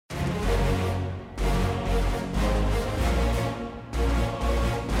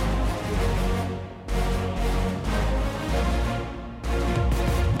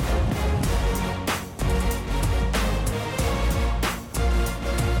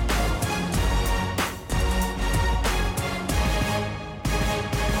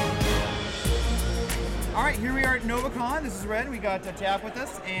at NovaCon. This is Red. We got Tap with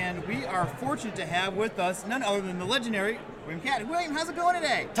us, and we are fortunate to have with us none other than the legendary William Cat. William, how's it going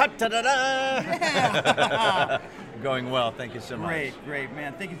today? Ta-ta-da-da! Yeah! Going well, thank you so much. Great,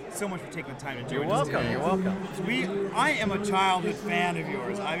 man. Thank you so much for taking the time to do You're it. welcome, you're welcome. I am a childhood fan of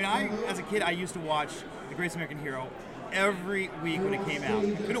yours. I mean, as a kid, I used to watch The Greatest American Hero every week when it came out.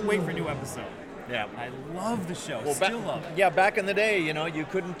 I couldn't wait for a new episode. Yeah. I love the show, Well, still love it. Yeah, back in the day, you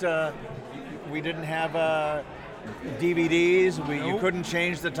couldn't, we didn't have DVDs. You couldn't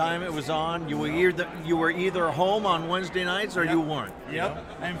change the time it was on. You were either home on Wednesday nights or you weren't. Yep. You know?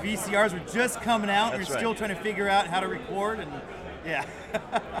 And VCRs were just coming out. That's We're still right. trying to figure out how to record, and yeah.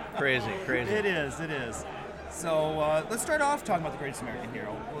 Crazy. It is. So let's start off talking about The Greatest American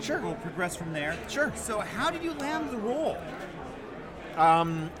Hero. Sure. We'll progress from there. Sure. So how did you land the role?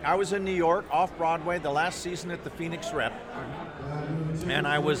 I was in New York, off-Broadway, the last season at the Phoenix Rep. And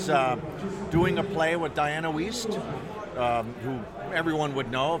I was doing a play with Diana Wiest, who everyone would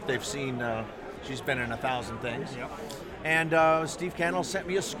know if they've seen, she's been in 1,000 things. Yep. And Steve Cannell sent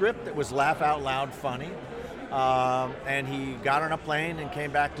me a script that was laugh out loud funny. And he got on a plane and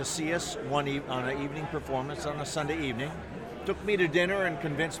came back to see us on an evening performance on a Sunday evening. Took me to dinner and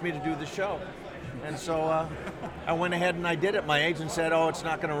convinced me to do the show. And so I went ahead and I did it. My agent said, "Oh, it's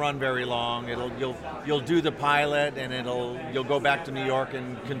not going to run very long. You'll do the pilot and you'll go back to New York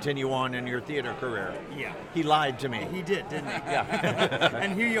and continue on in your theater career." Yeah. He lied to me. He did, didn't he? Yeah.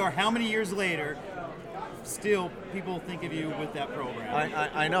 And here you are, how many years later, still people think of you with that program.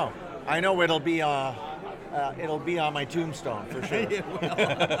 I know. I know it'll be on my tombstone for sure. It will.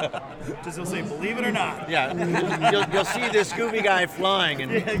 Just will say, believe it or not. Yeah, you'll see this Scooby guy flying,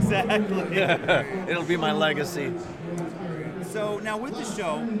 and Yeah, exactly. it'll be my legacy. So now with the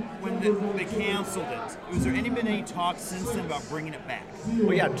show, when they canceled it, has there been any talk since then about bringing it back?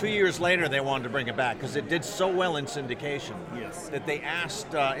 Well, yeah, 2 years later they wanted to bring it back because it did so well in syndication. Yes. That they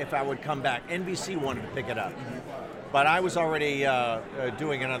asked if I would come back. NBC wanted to pick it up, but I was already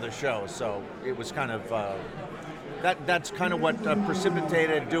doing another show, so it was kind of that's kind of what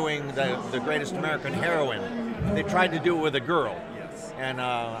precipitated doing the Greatest American Heroine. They tried to do it with a girl, Yes. and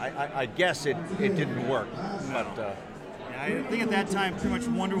I guess it didn't work, but. I think at that time, pretty much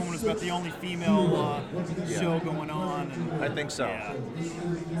Wonder Woman was about the only female show going on. And, I think so. Yeah.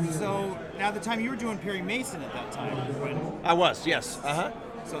 So now at the time you were doing Perry Mason at that time. I was, yes.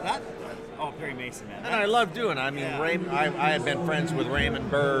 So Perry Mason, man. And I love doing it. I mean, Yeah. I had been friends with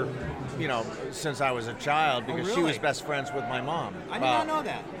Raymond Burr, since I was a child because she was really? best friends with my mom. I did not know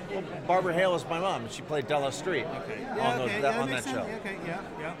that. Well, Barbara Hale is my mom. She played Della Street Okay. on makes that sense. show. Okay,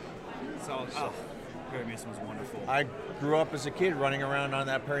 yeah. So, Perry Mason was wonderful. I grew up as a kid running around on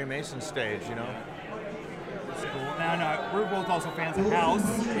that Perry Mason stage, That's cool. Now, we're both also fans of House.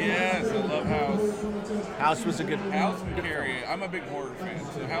 Yes, I love House. House was a good. House and Carrie. I'm a big horror fan,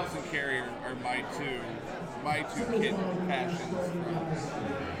 so House and Carrie are my two kid passions. And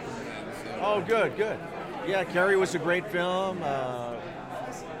so, Oh, good. Yeah, Carrie was a great film.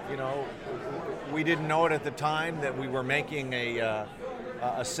 We didn't know it at the time that we were making a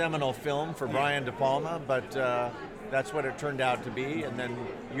seminal film for Brian De Palma, but that's what it turned out to be. And then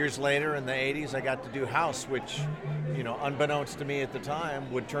years later, in the 80s, I got to do House, which, unbeknownst to me at the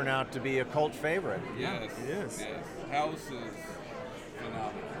time, would turn out to be a cult favorite. yes, It is. Yes, House is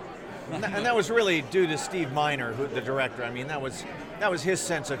phenomenal. And that was really due to Steve Miner, the director. I mean, that was his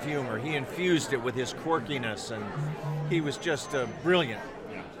sense of humor. He infused it with his quirkiness, and he was just brilliant.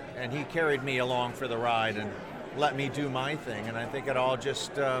 And he carried me along for the ride and let me do my thing. And I think it all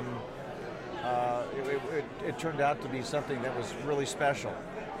just it turned out to be something that was really special.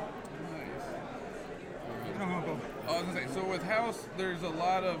 No, go. I was gonna say, so with House, there's a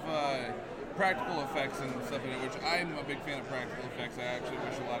lot of practical effects and stuff in it, which I'm a big fan of practical effects. I actually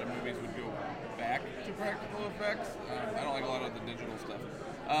wish a lot of movies would go back to practical effects. I don't like a lot of the digital stuff.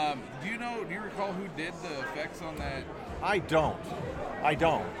 Do you recall who did the effects on that? I don't.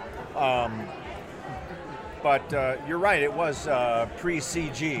 But you're right, it was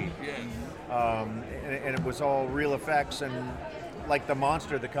pre-CG. Yes. And it was all real effects, and like the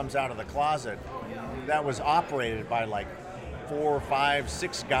monster that comes out of the closet, that was operated by like 4, 5,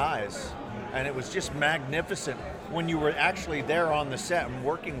 6 guys, and it was just magnificent. When you were actually there on the set and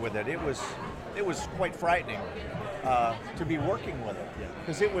working with it, it was quite frightening to be working with it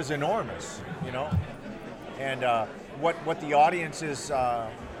because it was enormous, And what the audiences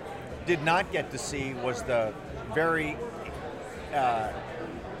did not get to see was the very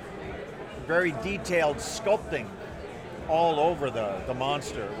detailed sculpting all over the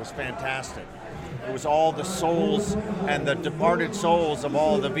monster. It was fantastic. It was all the souls and the departed souls of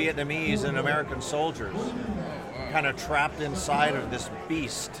all the Vietnamese and American soldiers. kind of trapped inside of this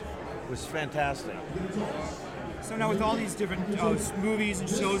beast. It was fantastic. So now with all these different movies and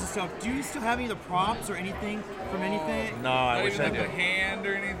shows and stuff, do you still have any of the props or anything from anything? No, I Not wish even I like did. a hand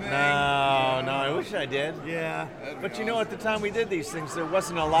or anything? No, I wish I did. Yeah. But you know, at the time we did these things, there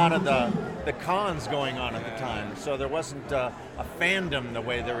wasn't a lot of the cons going on at the time, so there wasn't a fandom the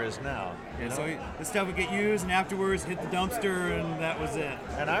way there is now. You know? So the stuff would get used and afterwards hit the dumpster and that was it.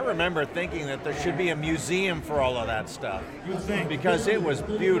 And I remember thinking that there should be a museum for all of that stuff. You would think. Because it was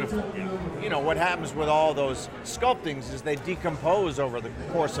beautiful. You know, what happens with all those sculptings is they decompose over the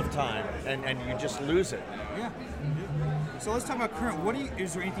course of time, and you just lose it. Yeah. So let's talk about current.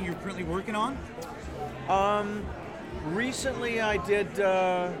 Is there anything you're currently working on? Recently I did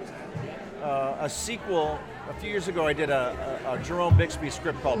a sequel. A few years ago I did a Jerome Bixby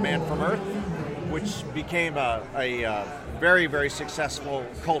script called Man from Earth, which became a very, very successful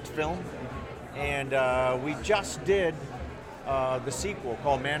cult film. And we just did the sequel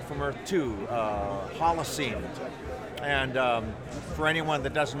called Man from Earth 2, Holocene. And for anyone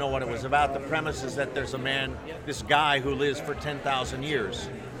that doesn't know what it was about, the premise is that there's this guy who lives for 10,000 years,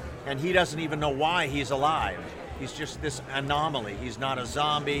 and he doesn't even know why he's alive. He's just this anomaly. He's not a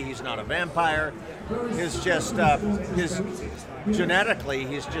zombie, he's not a vampire. He's just, genetically,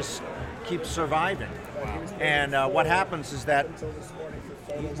 he's just keeps surviving. And what happens is that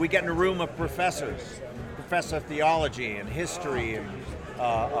we get in a room of professors, professor of theology and history and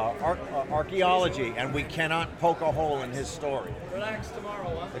archaeology, and we cannot poke a hole in his story.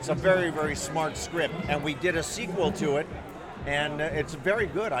 It's a very, very smart script, and we did a sequel to it, and it's very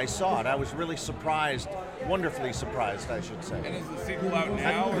good. I saw it. I was really surprised, wonderfully surprised, I should say. And is the sequel out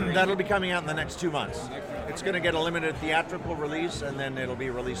now? Or That'll be coming out in the next 2 months. It's going to get a limited theatrical release, and then it'll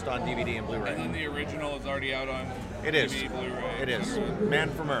be released on DVD and Blu-ray. And then the original is already out on It is. DVD, Blu-ray. It is. Man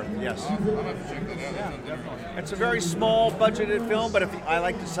from Earth, yes. I'll have to check that out. That sounds interesting. It's a very small budgeted film, but I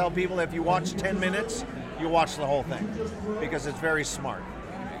like to tell people if you watch 10 minutes, you watch the whole thing because it's very smart.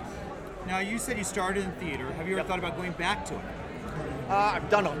 Now you said you started in theater. Have you ever thought about going back to it? I've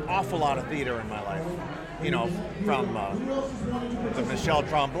done an awful lot of theater in my life. You know, from the Michel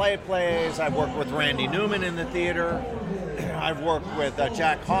Tremblay plays. I've worked with Randy Newman in the theater. I've worked with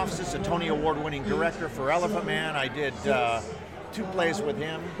Jack Hofstas, a Tony Award-winning director for Elephant Man. I did 2 plays with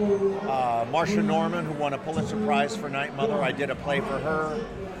him. Marcia Norman, who won a Pulitzer Prize for Night Mother, I did a play for her.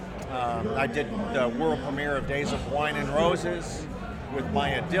 I did the world premiere of Days of Wine and Roses with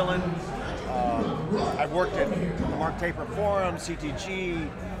Maya Dillon. I've worked at the Mark Taper Forum, CTG,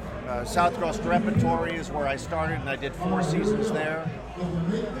 South Coast Repertory is where I started, and I did 4 seasons there.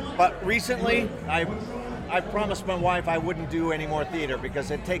 But recently, I promised my wife I wouldn't do any more theater because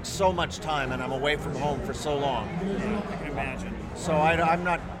it takes so much time, and I'm away from home for so long. Yeah, I can imagine. So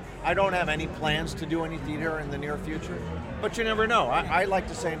I don't have any plans to do any theater in the near future. But you never know. I like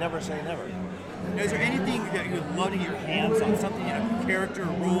to say never say never. Now, is there anything that you would love to get your hands on? Something, a character, a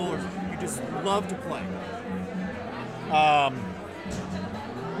role, or you just love to play?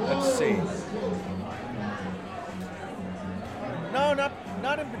 Let's see. No,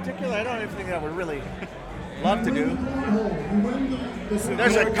 not in particular. I don't have anything I would really love to do.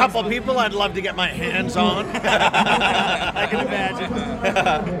 There's a couple people I'd love to get my hands on. I can imagine.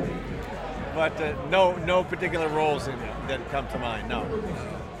 But no particular roles that come to mind, no.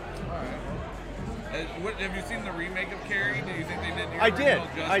 Have you seen the remake of Carrie? Do you think they did your I did. original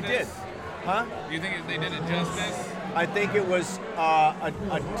justice? I did. Huh? Do you think they did it justice? I think it was a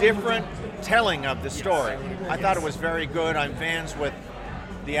different telling of the story. I thought it was very good. I'm fans with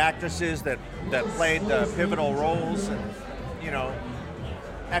the actresses that played the pivotal roles, and you know,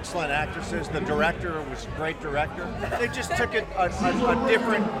 excellent actresses. The director was a great director. They just took it a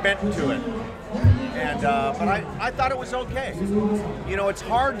different bent to it, and but I thought it was okay. You know, it's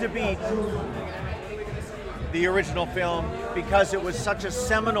hard to beat the original film because it was such a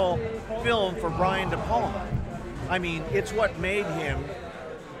seminal film for Brian De Palma. I mean, it's what made him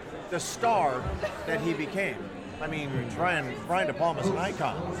the star that he became. I mean, Brian De Palma's an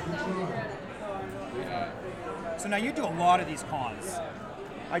icon. So now you do a lot of these cons.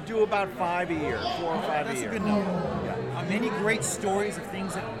 I do about 5 a year, 4 or 5 That's a year. a good number. Many great stories of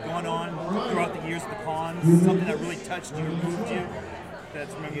things that have gone on throughout the years of the cons. Something that really touched you or moved you.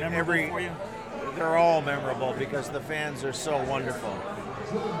 That's memorable for you. They're all memorable because the fans are so wonderful.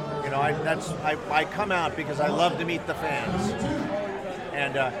 You know, I come out because I love to meet the fans,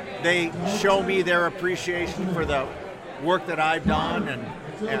 and they show me their appreciation for the work that I've done, and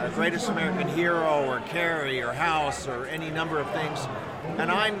Greatest American Hero, or Carrie, or House, or any number of things,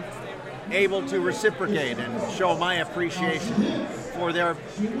 and I'm able to reciprocate and show my appreciation for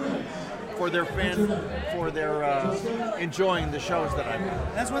for their enjoying the shows that I do.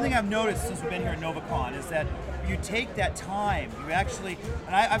 That's one thing I've noticed since we've been here at NovaCon is that you take that time. You actually,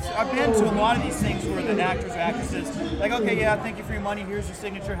 and I've been to a lot of these things where the actors or actresses like, okay, yeah, thank you for your money. Here's your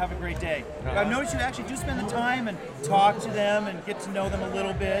signature. Have a great day. But I've noticed you actually do spend the time and talk to them and get to know them a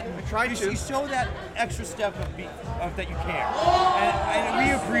little bit. And you show that extra step of that you care, and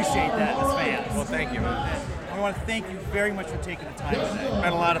we appreciate that as fans. Well, thank you. I want to thank you very much for taking the time today. It's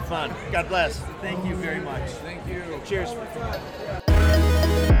been a lot of fun. God bless. Thank you very much. Thank you. Cheers.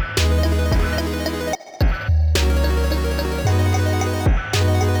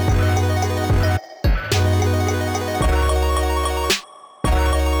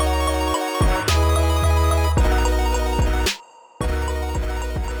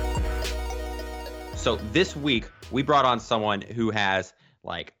 So this week, we brought on someone who has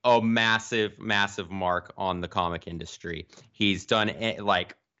like a massive, massive mark on the comic industry. He's done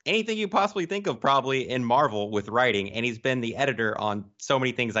like anything you possibly think of probably in Marvel with writing, and he's been the editor on so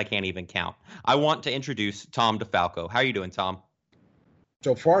many things I can't even count. I want to introduce Tom DeFalco. How are you doing, Tom?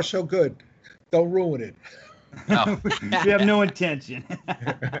 So far, so good. Don't ruin it. No. We have no intention.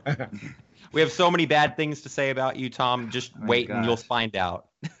 We have so many bad things to say about you, Tom. Just wait and you'll find out.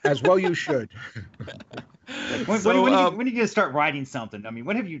 As well you should. When are you going to start writing something? I mean,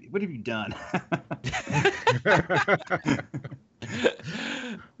 what have you done?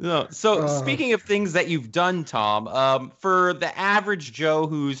 No. So speaking of things that you've done, Tom, for the average Joe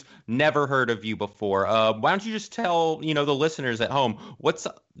who's never heard of you before, why don't you just tell the listeners at home what's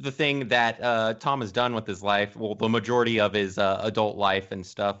the thing that Tom has done with his life? Well, the majority of his adult life and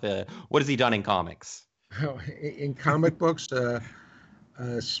stuff. What has he done in comics? In comic books,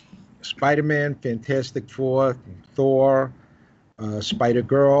 Spider-Man, Fantastic Four, Thor,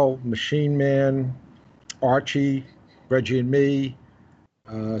 Spider-Girl, Machine Man, Archie, Reggie and Me,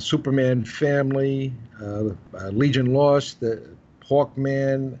 Superman Family, Legion Lost,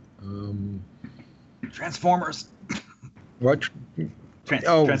 Hawkman, Transformers. What?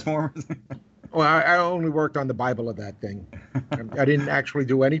 Transformers. Well, I only worked on the Bible of that thing. I didn't actually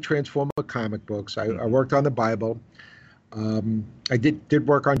do any Transformer comic books. I worked on the Bible. I did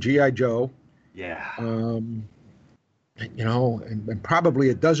work on G.I. Joe. Yeah. And probably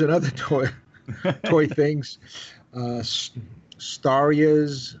a dozen other toy things.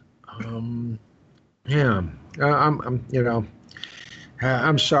 Starias.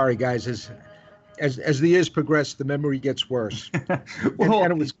 I'm sorry, guys. As the years progress, the memory gets worse.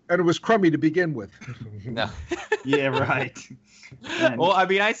 and it was crummy to begin with. No. Yeah, right. Well, I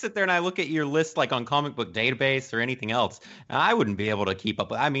mean, I sit there and I look at your list like on Comic Book Database or anything else, and I wouldn't be able to keep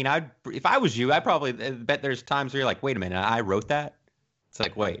up. I mean, if I was you, I'd probably bet there's times where you're like, wait a minute, I wrote that? It's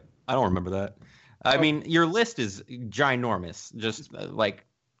like, wait, I don't remember that. I mean, your list is ginormous. Just like,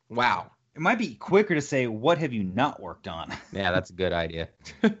 wow. It might be quicker to say, what have you not worked on? Yeah, that's a good idea.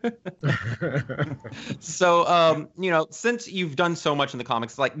 So, since you've done so much in the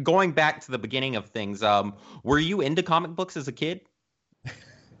comics, like going back to the beginning of things, were you into comic books as a kid?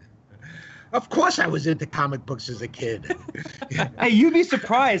 Of course I was into comic books as a kid. Hey, you'd be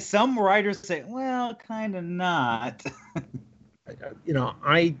surprised. Some writers say, well, kind of not.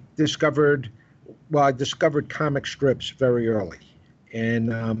 I discovered comic strips very early.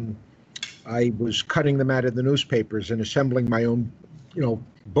 And I was cutting them out of the newspapers and assembling my own,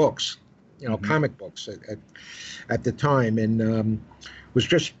 books, comic books at the time, and was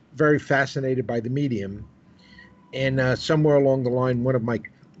just very fascinated by the medium. And somewhere along the line, one of my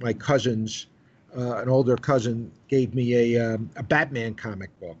cousins, an older cousin, gave me a Batman comic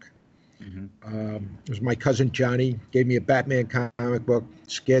book. Mm-hmm. It was my cousin Johnny, gave me a Batman comic book,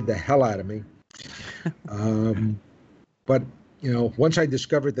 scared the hell out of me. But once I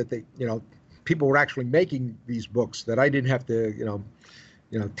discovered that people were actually making these books, that I didn't have to,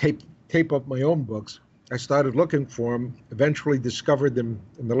 tape up my own books, I started looking for them, eventually discovered them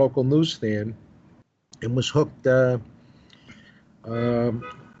in the local newsstand, and was hooked, ever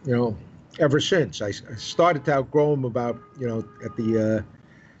since. I started to outgrow them about, at the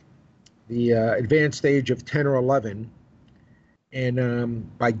advanced age of 10 or 11.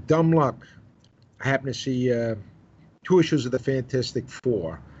 And by dumb luck, I happened to see 2 issues of the Fantastic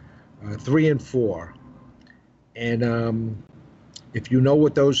Four, 3 and 4. And if you know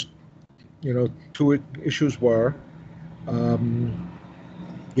what those, 2 issues were,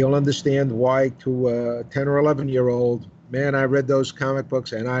 you'll understand why to a 10 or 11-year-old, man, I read those comic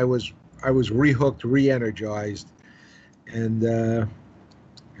books and I was rehooked, re-energized. And, and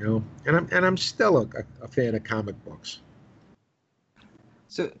I'm still a fan of comic books.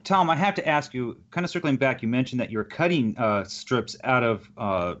 So, Tom, I have to ask you, kind of circling back, you mentioned that you're cutting strips out of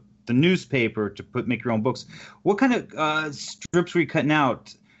the newspaper to make your own books. What kind of strips were you cutting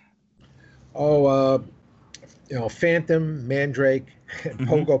out? Oh, Phantom, Mandrake, and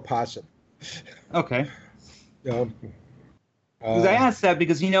Pogo Possum. Okay. You know, Because I asked that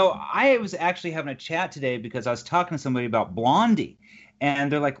because, I was actually having a chat today because I was talking to somebody about Blondie.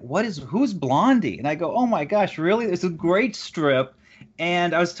 And they're like, who's Blondie? And I go, oh my gosh, really? It's a great strip.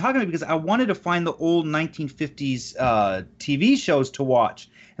 And I was talking to them because I wanted to find the old 1950s TV shows to watch.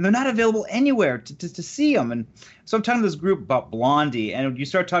 And they're not available anywhere to see them. And so I'm talking to this group about Blondie. And you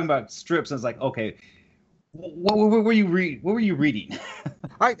start talking about strips. And I was like, okay, what were you reading?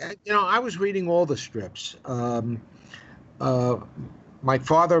 I was reading all the strips. My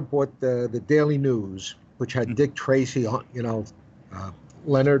father bought the Daily News, which had Dick Tracy,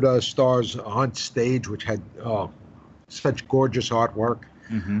 Leonard Starr's On Stage, which had such gorgeous artwork.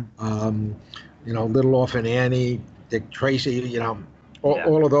 Little Orphan Annie, Dick Tracy,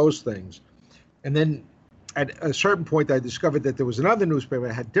 all of those things. And then at a certain point, I discovered that there was another newspaper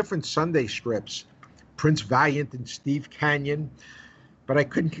that had different Sunday strips, Prince Valiant and Steve Canyon, but I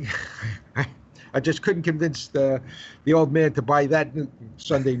couldn't. I just couldn't convince the old man to buy that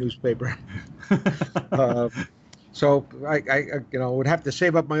Sunday newspaper. So I would have to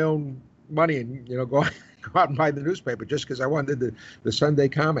save up my own money and go out and buy the newspaper just because I wanted the Sunday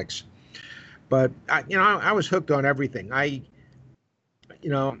comics. But I was hooked on everything. I'm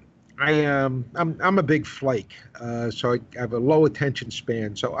a big flake, so I have a low attention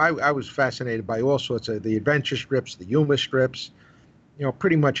span. So I was fascinated by all sorts of the adventure strips, the humor strips,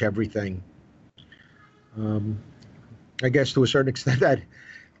 pretty much everything. I guess to a certain extent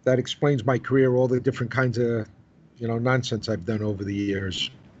that explains my career, all the different kinds of nonsense I've done over the years.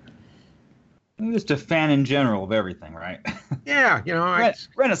 You're just a fan in general of everything, right? Yeah,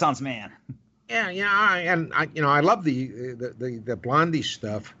 Renaissance man. Yeah, I love the Blondie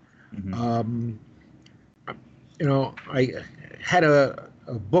stuff. I had a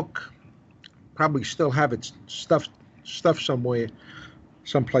book, probably still have it stuffed someplace,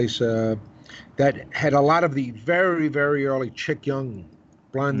 that had a lot of the very, very early Chick Young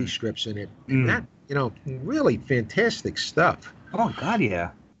Blondie strips in it. And that, really fantastic stuff. Oh, God, yeah.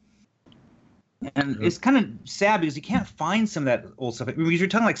 And it's kind of sad because you can't find some of that old stuff. Because you're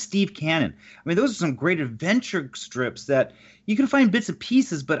talking like Steve Cannon. I mean, those are some great adventure strips that you can find bits and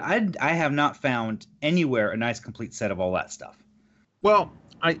pieces, but I have not found anywhere a nice complete set of all that stuff. Well,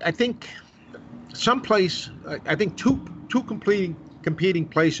 I think someplace, I think two competing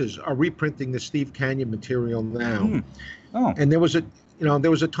places are reprinting the Steve Canyon material now. Oh. And there was a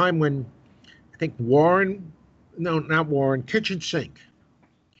time when I think Kitchen Sink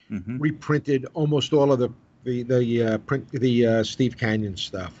reprinted almost all of the Steve Canyon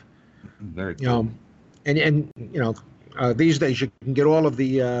stuff. Very cool. And these days you can get all of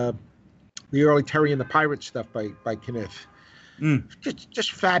the early Terry and the Pirate stuff by Kniff.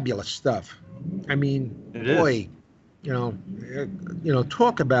 Just fabulous stuff. I mean, boy,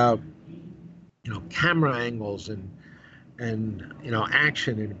 talk about camera angles and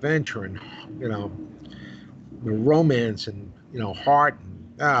action and adventure and romance and heart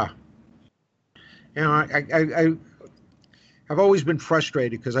and I've always been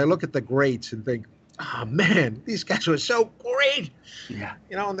frustrated because I look at the greats and think, oh man, these guys were so great. Yeah.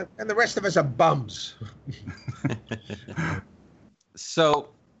 And the rest of us are bums. So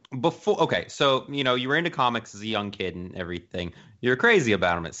you were into comics as a young kid and everything. You're crazy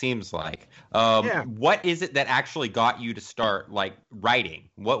about them, it seems like. What is it that actually got you to start writing?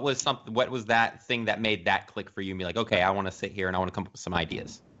 What was that thing that made that click for you and be like, okay, I want to sit here and I want to come up with some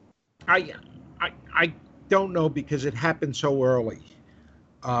ideas? I don't know because it happened so early.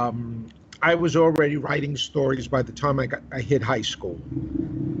 I was already writing stories by the time I hit high school,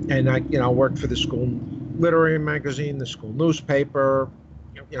 and I worked for the school literary magazine, the school newspaper.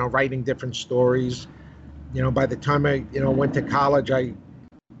 Writing different stories. By the time I went to college, I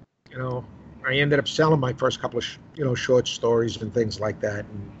ended up selling my first couple of short stories and things like that.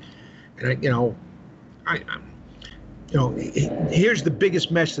 Here's the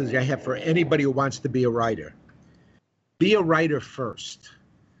biggest message I have for anybody who wants to be a writer: be a writer first,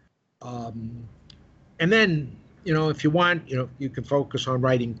 and then if you want, you can focus on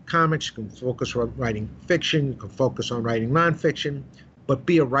writing comics, you can focus on writing fiction, you can focus on writing nonfiction. But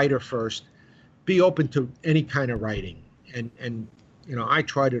be a writer first. Be open to any kind of writing, and I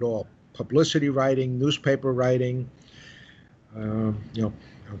tried it all: publicity writing, newspaper writing. I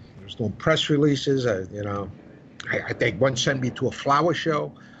was doing press releases. I think one sent me to a flower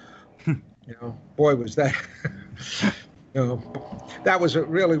show. Boy, was that. That was a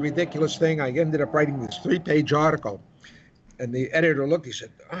really ridiculous thing. I ended up writing this 3-page article, And the editor looked, he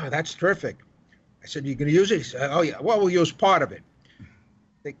said, "Oh, that's terrific." I said, "You going to use it?" He said, "Oh, yeah. Well, we'll use part of it."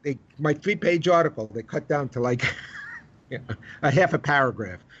 My 3-page article, they cut down to like a half a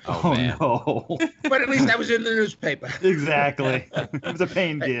paragraph. Oh man. no. But at least that was in the newspaper. Exactly. It was a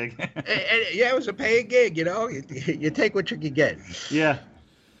paying gig. Yeah, it was a paying gig, you know. You take what you can get. Yeah.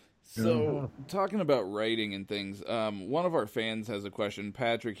 So, talking about writing and things, one of our fans has a question,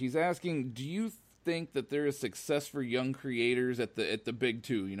 Patrick. He's asking, do you think that there is success for young creators at the big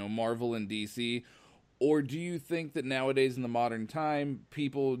two, you know, Marvel and DC? Or do you think that nowadays in the modern time,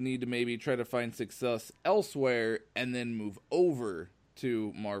 people need to maybe try to find success elsewhere and then move over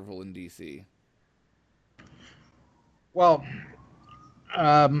to Marvel and DC? Well,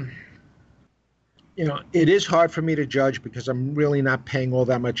 you know, it is hard for me to judge because I'm really not paying all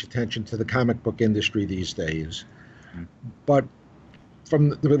that much attention to the comic book industry these days. But from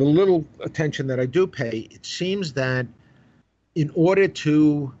the little attention that I do pay, it seems that in order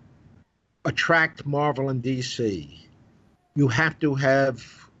to attract Marvel and DC, you have to have,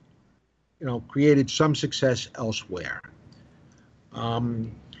 you know, created some success elsewhere.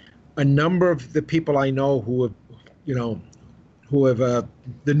 A number of the people I know who have, you know,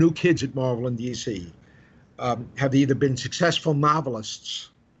 the new kids at Marvel and DC have either been successful novelists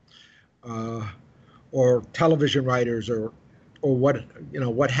or television writers or what, you know,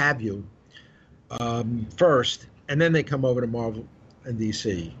 what have you, first, and then they come over to Marvel and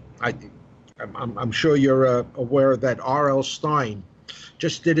DC. I'm sure you're aware that R.L. Stine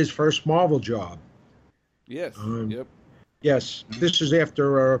just did his first Marvel job. Yes. Yep. Yes. This is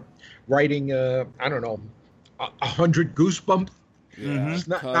after writing, I don't know, 100 Goosebumps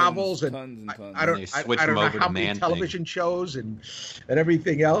novels and tons and tons. I don't know how many television shows and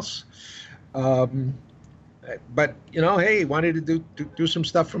everything else. But you know, hey, he wanted to do some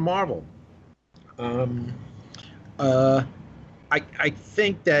stuff for Marvel. I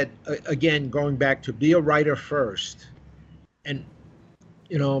think that again, going back to be a writer first, and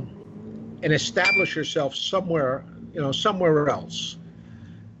you know, and establish yourself somewhere, you know, somewhere else,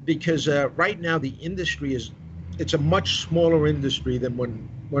 because right now the industry it's a much smaller industry than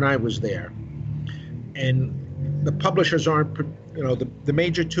when I was there, and the publishers aren't, you know, the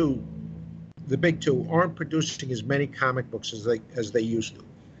major two, the big two aren't producing as many comic books as they used to.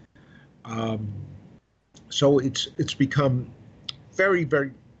 So it's become very,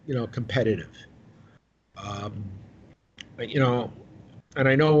 very, you know, competitive. You know, and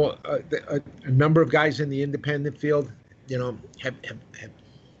I know a number of guys in the independent field, you know, have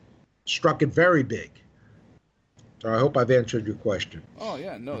struck it very big. So I hope I've answered your question. Oh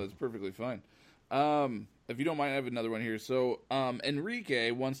yeah, no, that's perfectly fine. If you don't mind, I have another one here. So Enrique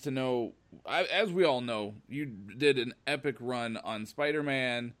wants to know, as we all know, you did an epic run on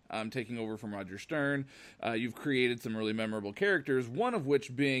Spider-Man, taking over from Roger Stern. You've created some really memorable characters, one of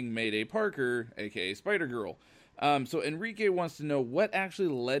which being Mayday Parker, aka Spider-Girl. So Enrique wants to know what actually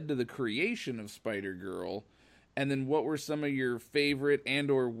led to the creation of Spider-Girl, and then what were some of your favorite and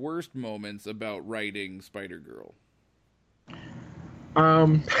or worst moments about writing Spider-Girl?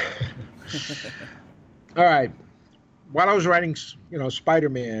 All right. While I was writing, you know,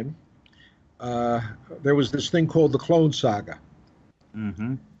 Spider-Man, there was this thing called the Clone Saga.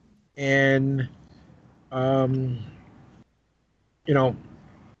 Mm-hmm. And, you know,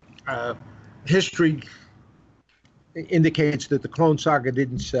 history indicates that the Clone Saga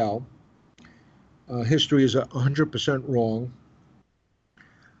didn't sell. History is 100% wrong.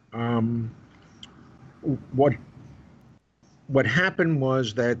 What happened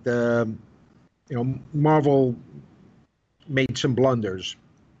was that, you know, Marvel made some blunders.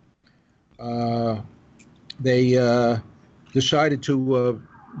 They decided to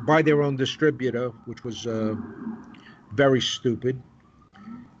buy their own distributor, which was very stupid.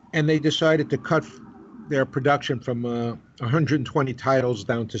 And they decided to cut their production from 120 titles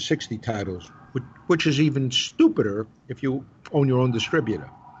down to 60 titles, which is even stupider if you own your own distributor.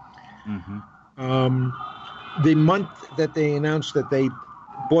 Mm-hmm. The month that they announced that they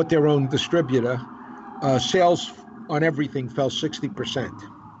bought their own distributor, sales on everything fell 60%.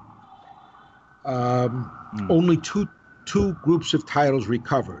 Only two groups of titles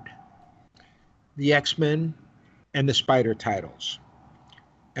recovered: the X-Men and the Spider titles.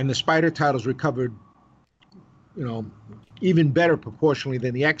 And the Spider titles recovered, you know, even better proportionally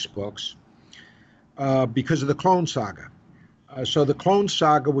than the X books because of the Clone Saga. So the Clone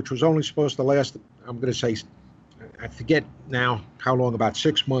Saga, which was only supposed to last, I'm going to say, I forget now how long, about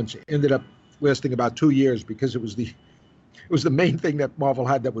 6 months, ended up lasting about 2 years because it was the main thing that Marvel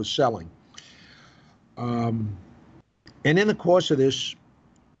had that was selling. And in the course of this,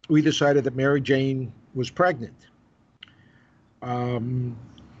 we decided that Mary Jane was pregnant. And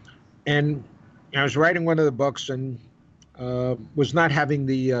I was writing one of the books and was not having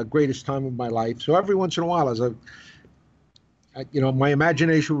the greatest time of my life. So every once in a while, my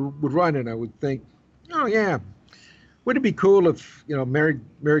imagination would run, and I would think, oh yeah, would it be cool if Mary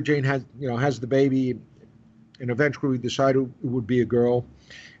Jane has the baby, and eventually we decided it would be a girl,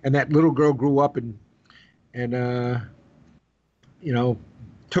 and that little girl grew up and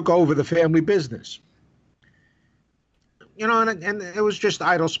took over the family business. And it was just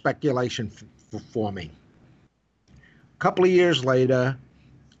idle speculation for me. A couple of years later,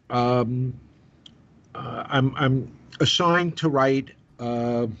 I'm assigned to write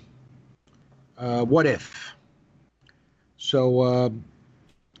What If. So,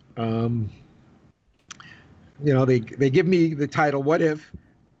 they give me the title What If,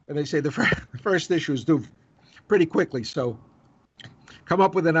 and they say the first issue is due pretty quickly, so come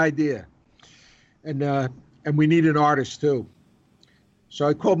up with an idea. And we need an artist too. So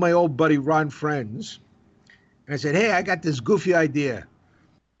I called my old buddy Ron Friends, and I said, "Hey, I got this goofy idea.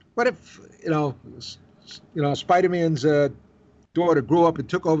 What if, Spider-Man's daughter grew up and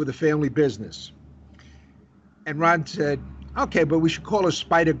took over the family business?" And Ron said, "Okay, but we should call her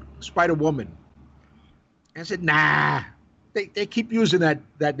Spider-Woman." I said, "Nah, they keep using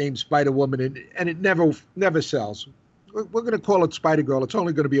that name Spider-Woman, and it never sells. We're going to call it Spider-Girl. It's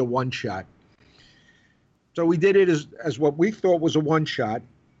only going to be a one-shot." So we did it as what we thought was a one-shot.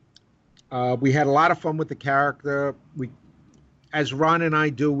 We had a lot of fun with the character. As Ron and I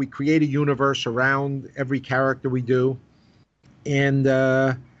do, we create a universe around every character we do. And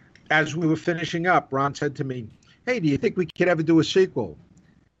as we were finishing up, Ron said to me, "Hey, do you think we could ever do a sequel?"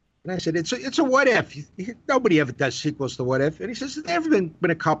 And I said, it's a what if. Nobody ever does sequels to What If. And he says, there have been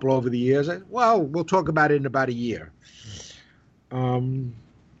a couple over the years. Well, we'll talk about it in about a year.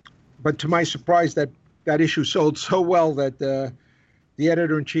 But to my surprise, that issue sold so well that the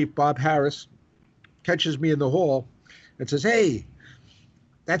editor-in-chief, Bob Harris, catches me in the hall and says, "Hey,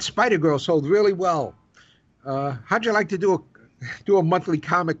 that Spider-Girl sold really well. How'd you like to do a monthly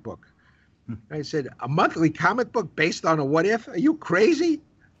comic book?" And I said, "A monthly comic book based on a what if? Are you crazy?"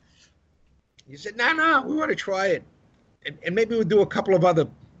 He said, No, we want to try it. And maybe we'll do a couple of other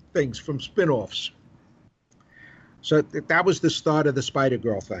things from spin-offs. So that was the start of the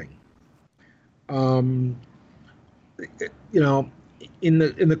Spider-Girl thing. In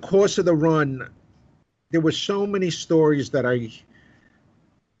the course of the run, there were so many stories that I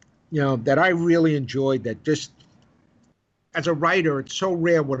really enjoyed. That just, as a writer, it's so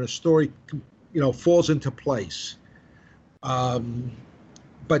rare when a story, falls into place.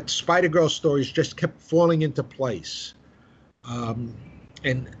 But Spider-Girl stories just kept falling into place, and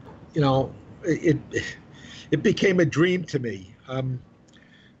it became a dream to me.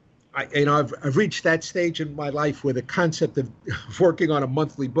 I've reached that stage in my life where the concept of working on a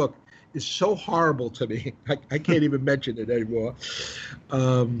monthly book is so horrible to me. I can't even mention it anymore.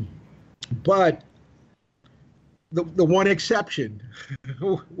 But the one exception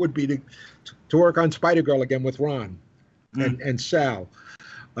would be to work on Spider-Girl again with Ron and Sal,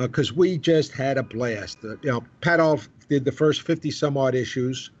 because we just had a blast. Pat Ulf did the first 50 some odd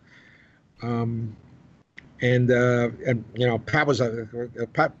issues. And Pat was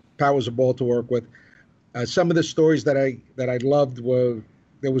a ball to work with. Some of the stories that I loved were,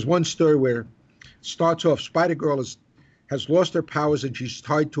 there was one story where it starts off, Spider-Girl has lost her powers and she's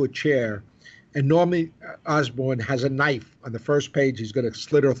tied to a chair, and Norman Osborn has a knife on the first page. He's going to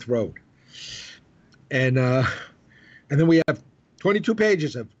slit her throat, and then we have 22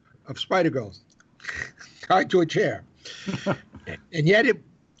 pages of Spider-Girl tied to a chair, and yet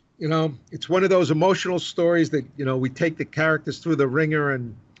it's one of those emotional stories that we take the characters through the ringer,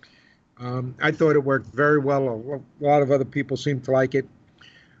 and I thought it worked very well. A lot of other people seemed to like it.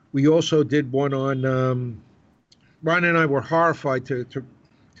 We also did one on. Ron and I were horrified to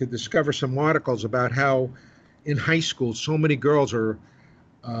discover some articles about how in high school so many girls are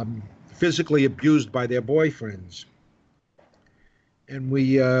physically abused by their boyfriends, and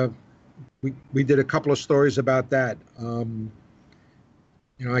we did a couple of stories about that.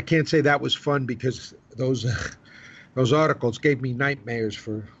 I can't say that was fun because those articles gave me nightmares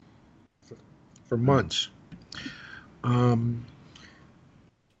for months.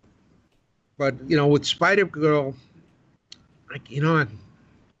 But with Spider-Girl, I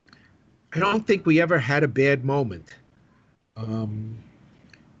don't think we ever had a bad moment.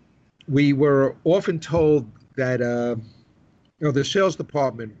 We were often told that the sales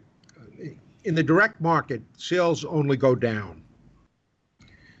department, in the direct market, sales only go down.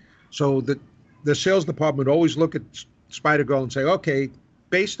 So the sales department would always look at Spider-Girl and say, okay,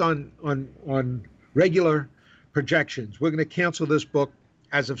 based on regular projections. We're going to cancel this book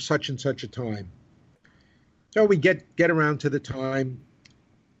as of such and such a time. So we get around to the time,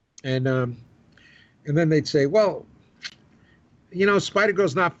 and then they'd say, well,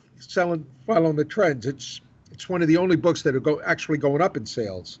 Spider-Girl's not following the trends. It's one of the only books that are actually going up in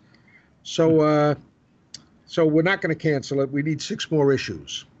sales. So we're not going to cancel it. We need 6 more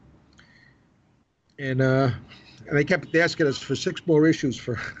issues. And they kept asking us for 6 more issues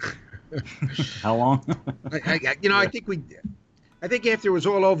for how long? I think after it was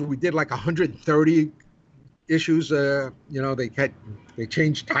all over, we did like 130 issues. They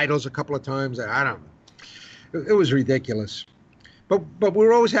changed titles a couple of times. I don't know. It was ridiculous, but we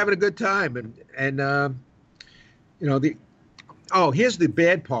were always having a good time. And here's the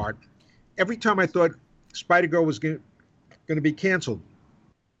bad part. Every time I thought Spider-Girl was going to be canceled,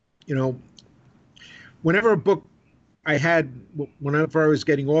 whenever a book whenever I was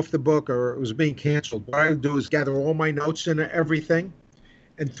getting off the book or it was being canceled, what I would do is gather all my notes and everything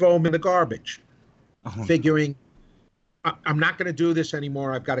and throw them in the garbage, figuring I'm not going to do this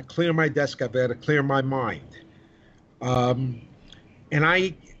anymore. I've got to clear my desk. I've got to clear my mind. And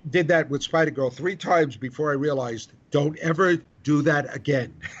I did that with Spider-Girl 3 times before I realized, don't ever do that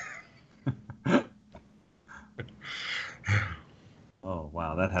again. Oh,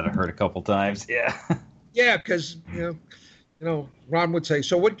 wow. That had to hurt a couple times. Yeah. Yeah, because, Ron would say,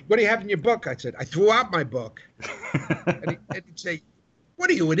 so what do you have in your book? I said, I threw out my book. And he'd say, what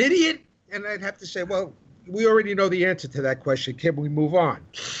are you, an idiot? And I'd have to say, well, we already know the answer to that question. Can we move on?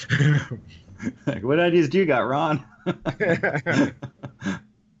 What ideas do you got, Ron?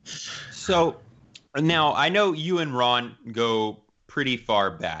 So now I know you and Ron go pretty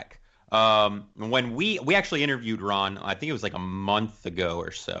far back. When we actually interviewed Ron, I think it was like a month ago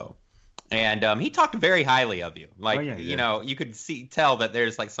or so. And he talked very highly of you. Like, you could tell that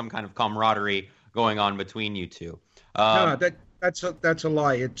there's like some kind of camaraderie going on between you two. No, that's a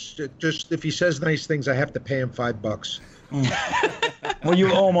lie. It's just if he says nice things, I have to pay him $5. Well,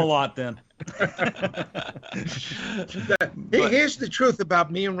 you owe him a lot then. Here's the truth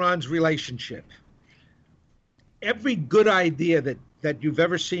about me and Ron's relationship. Every good idea that you've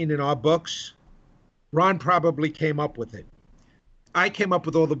ever seen in our books, Ron probably came up with it. I came up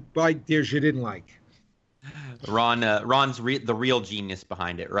with all the ideas you didn't like. Ron's the real genius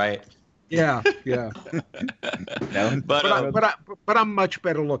behind it, right? Yeah. But I'm much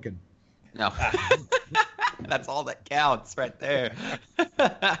better looking. No. That's all that counts right there.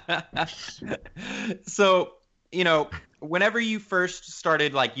 So, whenever you first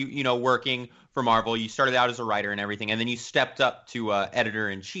started, like, working for Marvel, you started out as a writer and everything, and then you stepped up to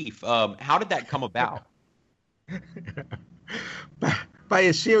editor-in-chief. How did that come about? By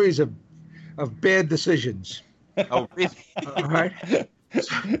a series of bad decisions. Oh, really? All right.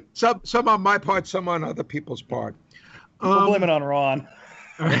 Some on my part, some on other people's part. We'll blame it on Ron.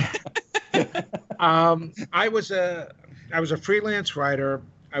 I was a freelance writer.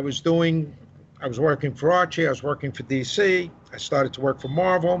 I was working for Archie. I was working for DC. I started to work for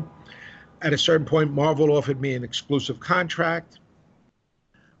Marvel. At a certain point, Marvel offered me an exclusive contract.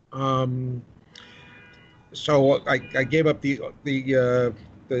 So I gave up the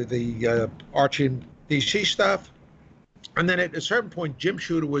Archie and DC stuff. And then at a certain point, Jim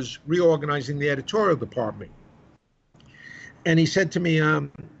Shooter was reorganizing the editorial department. And he said to me,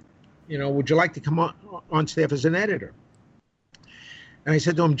 would you like to come on staff as an editor? And I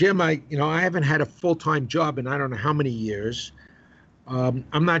said to him, Jim, I haven't had a full-time job in I don't know how many years. I'm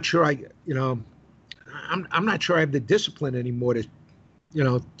not sure I'm not sure I have the discipline anymore to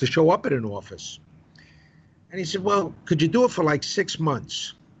show up at an office. And he said, well, could you do it for like 6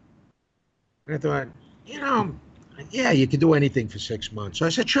 months? And I thought, yeah, you could do anything for 6 months. So I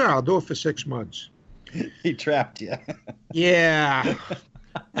said, sure, I'll do it for 6 months. He trapped you. Yeah.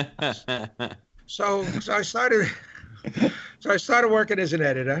 So I started working as an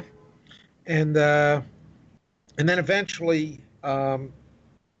editor, and then eventually I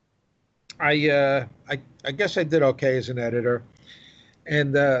guess I did okay as an editor.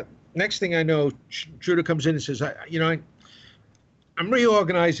 And next thing I know, Shooter comes in and says, I'm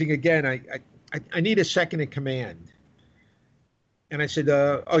reorganizing again. I need a second in command. And I said,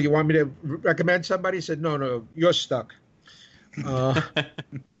 oh, you want me to recommend somebody? He said, no, you're stuck. And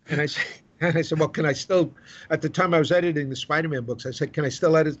I said, well, can I still, at the time I was editing the Spider-Man books, I said, can I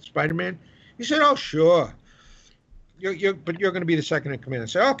still edit Spider-Man? He said, oh, sure. But you're going to be the second in command. I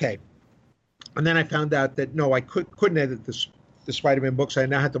said, okay. And then I found out that, no, I couldn't edit the Spider-Man books. I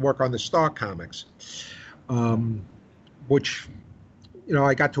now had to work on the Star comics, which,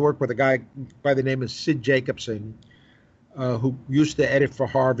 I got to work with a guy by the name of Sid Jacobson, who used to edit for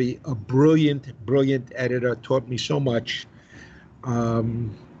Harvey, a brilliant, brilliant editor, taught me so much.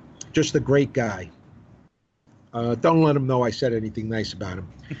 Just a great guy. Don't let him know I said anything nice about him.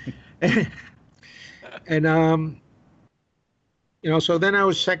 And so then I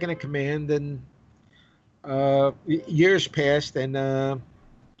was second in command, and years passed, and I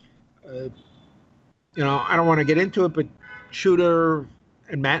don't want to get into it, but Shooter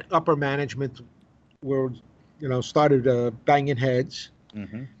and upper management were, started banging heads.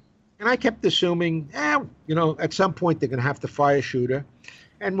 Mm-hmm. And I kept assuming, at some point they're going to have to fire Shooter.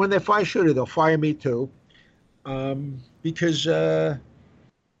 And when they fire Shooter, they'll fire me too. Because, you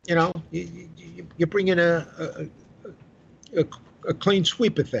bring in a clean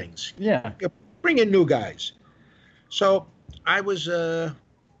sweep of things. Yeah. You bring in new guys. So I was,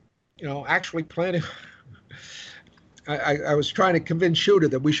 actually planning. I was trying to convince Shooter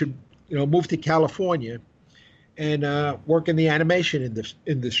that we should, move to California and work in the animation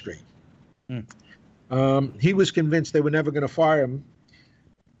industry. He was convinced they were never going to fire him.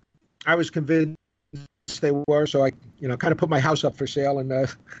 I was convinced they were, so I, kind of put my house up for sale and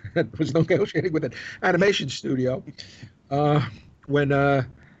was negotiating with an animation studio. When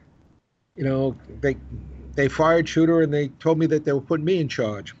they fired Shooter and they told me that they were putting me in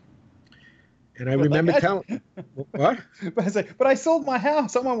charge. And I remember telling, what? But I sold my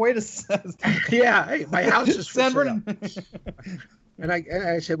house. I'm on my way to. Yeah, hey, my house is for sale. And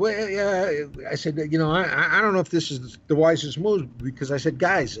I said, well, yeah. I said, I don't know if this is the wisest move, because I said,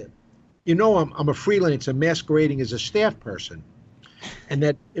 guys, I'm a freelancer masquerading as a staff person, and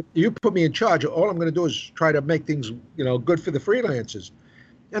that if you put me in charge, all I'm going to do is try to make things, good for the freelancers.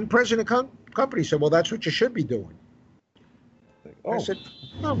 And the president of the company said, well, that's what you should be doing. I said,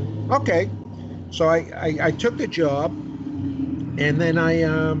 oh, okay. So I took the job, and then I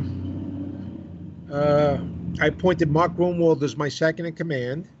appointed Mark Grunwald as my second in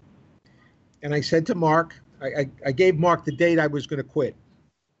command. And I said to Mark, I gave Mark the date I was going to quit.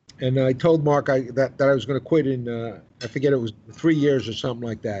 And I told Mark that I was going to quit in, I forget, it was 3 years or something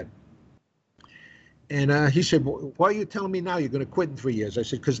like that. And he said, why are you telling me now you're going to quit in 3 years? I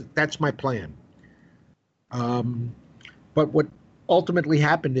said, because that's my plan. But what ultimately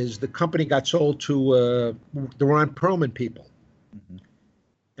happened is the company got sold to the Ron Perlman people. Mm-hmm.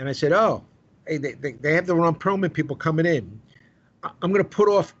 And I said, oh, hey, they have the Ron Perlman people coming in. I'm going to put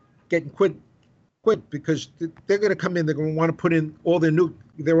off getting quit because they're going to come in. They're going to want to put in all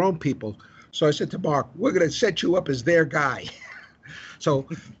their own people. So I said to Mark, we're going to set you up as their guy. So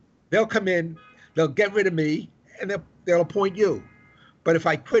they'll come in, they'll get rid of me, and they'll appoint you. But if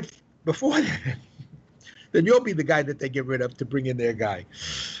I quit before that, then you'll be the guy that they get rid of to bring in their guy.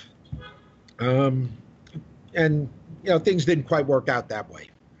 And, things didn't quite work out that way.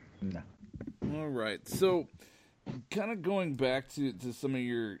 No. All right. So kind of going back to some of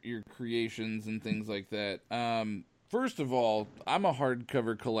your creations and things like that. First of all, I'm a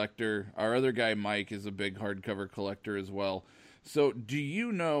hardcover collector. Our other guy, Mike, is a big hardcover collector as well. So do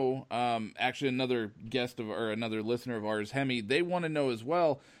you know, actually another another listener of ours, Hemi, they want to know as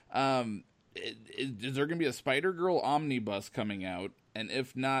well, is there going to be a Spider-Girl omnibus coming out? And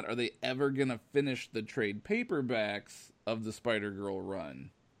if not, are they ever going to finish the trade paperbacks of the Spider-Girl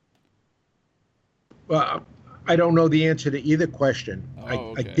run? Well, I don't know the answer to either question.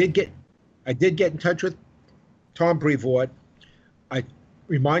 Oh, okay. I did get in touch with Tom Brevoort. I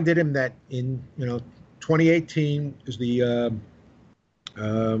reminded him that in 2018 is the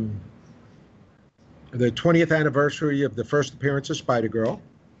 20th anniversary of the first appearance of Spider-Girl,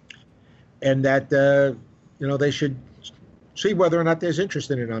 and that they should see whether or not there's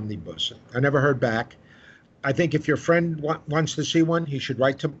interest in an omnibus. I never heard back. I think if your friend wants to see one, he should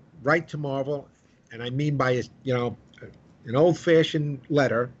write to Marvel, and I mean by an old-fashioned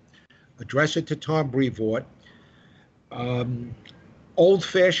letter, address it to Tom Brevoort.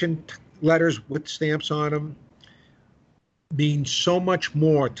 Old-fashioned letters with stamps on them mean so much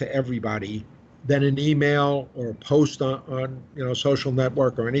more to everybody than an email or a post on social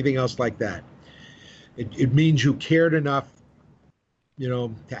network or anything else like that. It means you cared enough,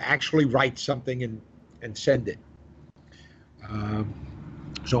 to actually write something and send it.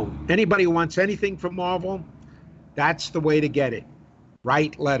 So anybody who wants anything from Marvel, that's the way to get it.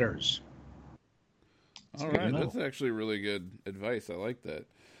 Write letters. All right, that's actually really good advice. I like that.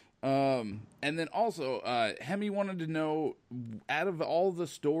 And then also, Hemi wanted to know, out of all the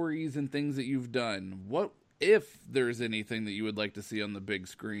stories and things that you've done, what, if there's anything that you would like to see on the big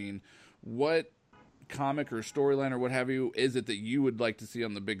screen, what comic or storyline or what have you is it that you would like to see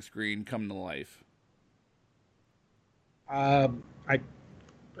on the big screen come to life? I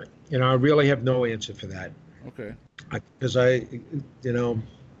really have no answer for that. Okay. because you know,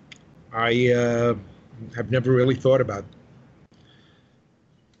 I have never really thought about,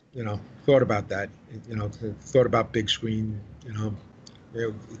 thought about that. Thought about big screen.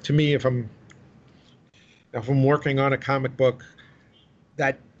 To me, if I'm working on a comic book,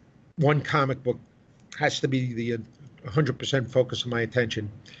 that one comic book has to be the 100% focus of my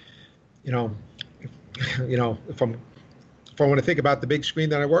attention. If I want to think about the big screen,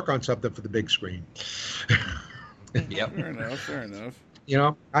 then I work on something for the big screen. Yep. Fair enough.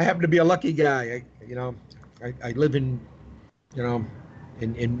 I happen to be a lucky guy. I live in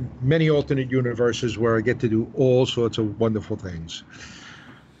many alternate universes where I get to do all sorts of wonderful things.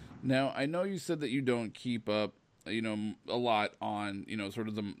 Now, I know you said that you don't keep up, a lot on, sort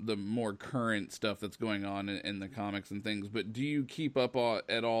of the more current stuff that's going on in the comics and things, but do you keep up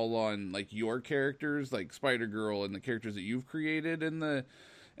at all on, like, your characters, like Spider-Girl and the characters that you've created in the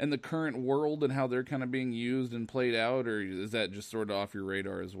current world and how they're kind of being used and played out, or is that just sort of off your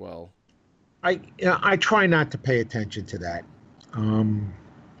radar as well? I try not to pay attention to that.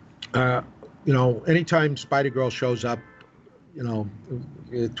 Anytime Spider-Girl shows up,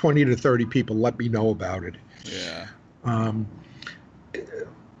 20 to 30 people let me know about it. Yeah.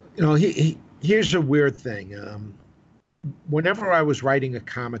 Here's a weird thing. Whenever I was writing a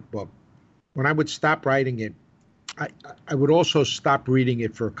comic book, when I would stop writing it, I would also stop reading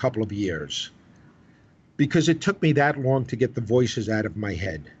it for a couple of years because it took me that long to get the voices out of my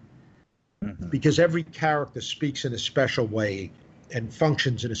head. Mm-hmm. Because every character speaks in a special way and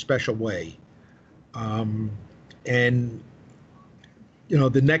functions in a special way. And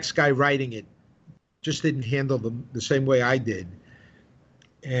the next guy writing it just didn't handle them the same way I did.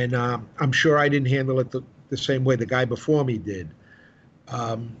 And I'm sure I didn't handle it the same way the guy before me did.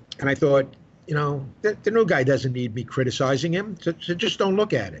 And I thought, the new guy doesn't need me criticizing him, so just don't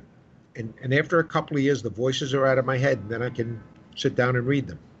look at it. And after a couple of years, the voices are out of my head, and then I can sit down and read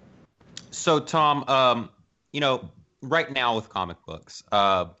them. So, Tom, right now with comic books,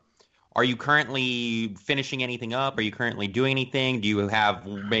 are you currently finishing anything up? Are you currently doing anything? Do you have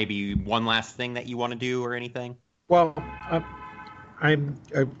maybe one last thing that you want to do or anything? Well, I'm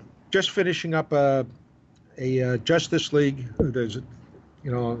just finishing up a Justice League. There's a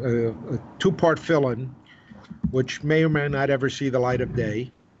two-part fill-in, which may or may not ever see the light of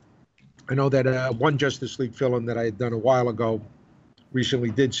day. I know that one Justice League fill-in that I had done a while ago recently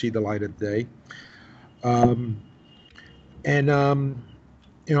did see the light of day.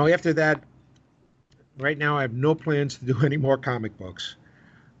 After that, right now I have no plans to do any more comic books.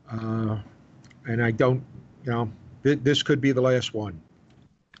 And I don't, this could be the last one.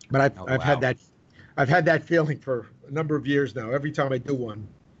 But I've had that feeling for a number of years now. Every time I do one,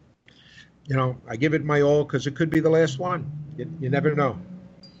 I give it my all because it could be the last one. You never know.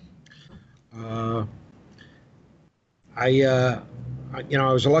 I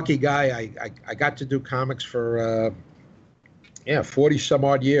was a lucky guy. I got to do comics for 40 some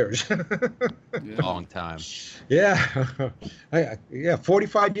odd years. Long time. Yeah,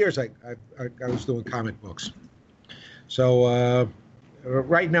 45 years. I was doing comic books. So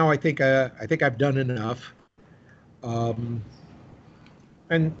right now, I think I've done enough. And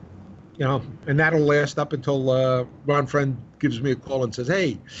that'll last up until Ron Friend gives me a call and says,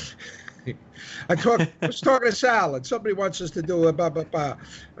 "Hey, I was talking to Sal, and somebody wants us to do a blah blah blah,"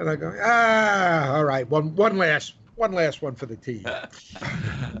 and I go, all right, one last one for the team.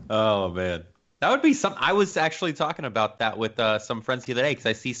 Oh man, that would be some. I was actually talking about that with some friends the other day because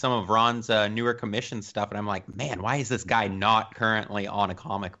I see some of Ron's newer commission stuff, and I'm like, man, why is this guy not currently on a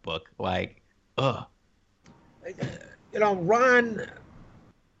comic book? Like, ugh. Ron.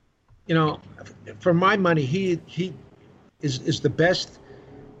 For my money, he is the best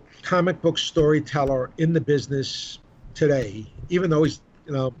comic book storyteller in the business today. Even though he's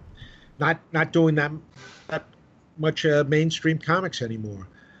not doing that much mainstream comics anymore.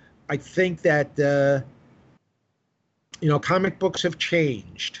 I think that comic books have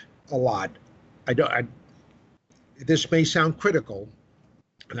changed a lot. This may sound critical,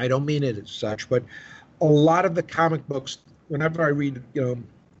 and I don't mean it as such, but a lot of the comic books, whenever I read,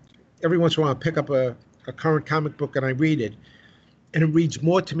 every once in a while I pick up a current comic book and I read it, and it reads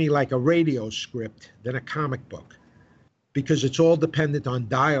more to me like a radio script than a comic book, because it's all dependent on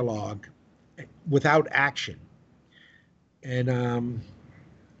dialogue without action. And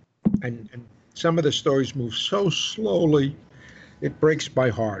some of the stories move so slowly, it breaks my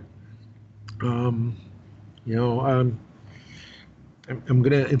heart. I'm going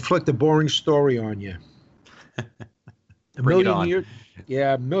to inflict a boring story on you. A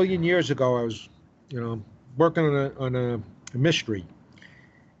million years ago, I was, working on a mystery,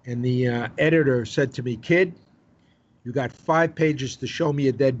 and the editor said to me, "Kid, You got 5 pages to show me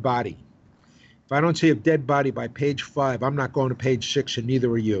a dead body. If I don't see a dead body by page 5, I'm not going to page 6, and neither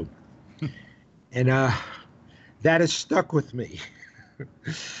are you. And that has stuck with me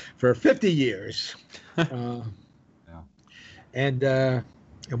for 50 years. And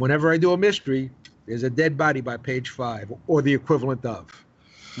whenever I do a mystery, there's a dead body by page 5 or the equivalent of.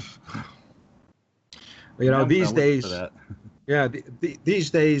 These days, these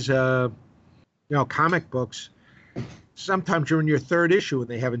days, comic books, sometimes you're in your 3rd issue and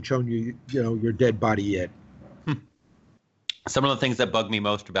they haven't shown you, your dead body yet. Some of the things that bug me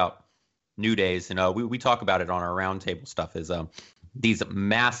most about New Days, we talk about it on our roundtable stuff, is these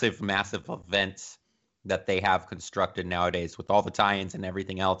massive events that they have constructed nowadays with all the tie-ins and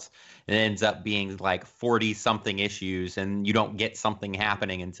everything else. It ends up being like 40-something issues, and you don't get something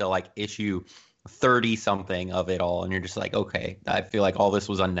happening until like issue 30-something of it all, and you're just like, okay, I feel like all this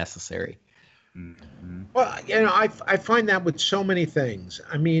was unnecessary. Mm-hmm. Well, I find that with so many things.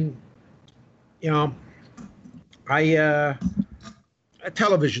 I mean, a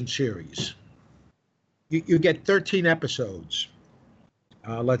television series, you get 13 episodes,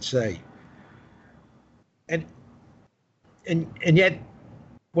 let's say, and yet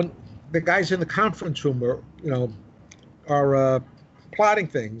when the guys in the conference room are plotting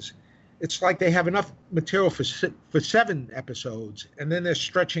things, it's like they have enough material for 7 episodes, and then they're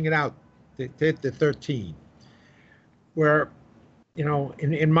stretching it out to hit the 13. Where,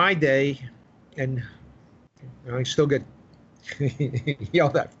 in my day, and I still get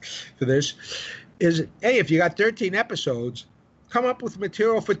yelled at for this, is, hey, if you got 13 episodes, come up with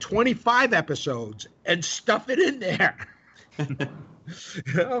material for 25 episodes and stuff it in there.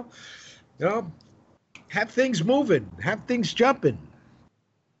 Have things moving, have things jumping.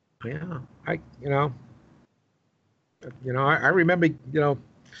 Yeah, I remember,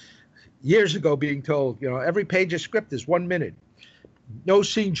 years ago being told, every page of script is 1 minute. No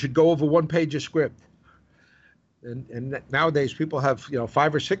scene should go over 1 page of script. And nowadays people have,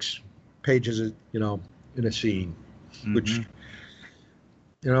 5 or 6 pages, in a scene, mm-hmm. which,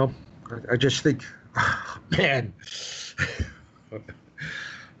 I just think, man,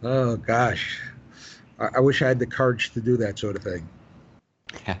 oh gosh, I wish I had the courage to do that sort of thing.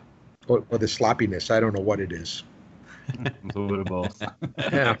 Yeah. Or the sloppiness. I don't know what it is. A little bit of both.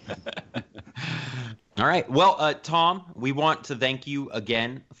 Yeah. All right. Well, Tom, we want to thank you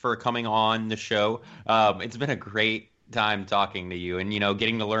again for coming on the show. It's been a great time talking to you and,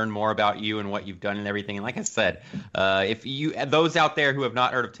 getting to learn more about you and what you've done and everything. And like I said, if those out there who have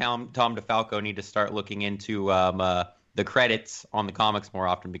not heard of Tom DeFalco need to start looking into the credits on the comics more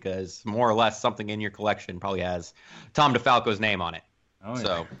often, because more or less something in your collection probably has Tom DeFalco's name on it. Oh, yeah.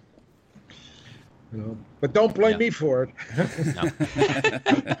 So. But don't blame me for it.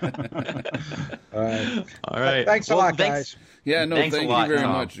 All right. Thanks a lot, guys. Yeah, no, thank you very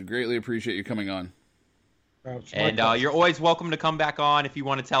Tom. much. Greatly appreciate you coming on. And you're always welcome to come back on if you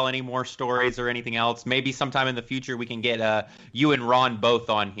want to tell any more stories or anything else. Maybe sometime in the future we can get you and Ron both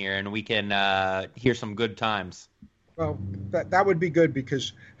on here, and we can hear some good times. Well, that would be good,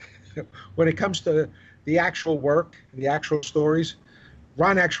 because when it comes to the actual work, the actual stories,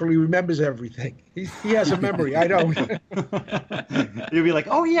 Ron actually remembers everything. He has a memory. I don't. You'll be like,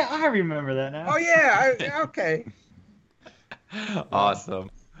 oh, yeah, I remember that now. Oh, yeah. Okay. Awesome.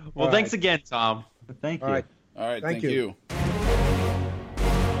 Well, thanks again, Tom. Thank you. All right. Thank you.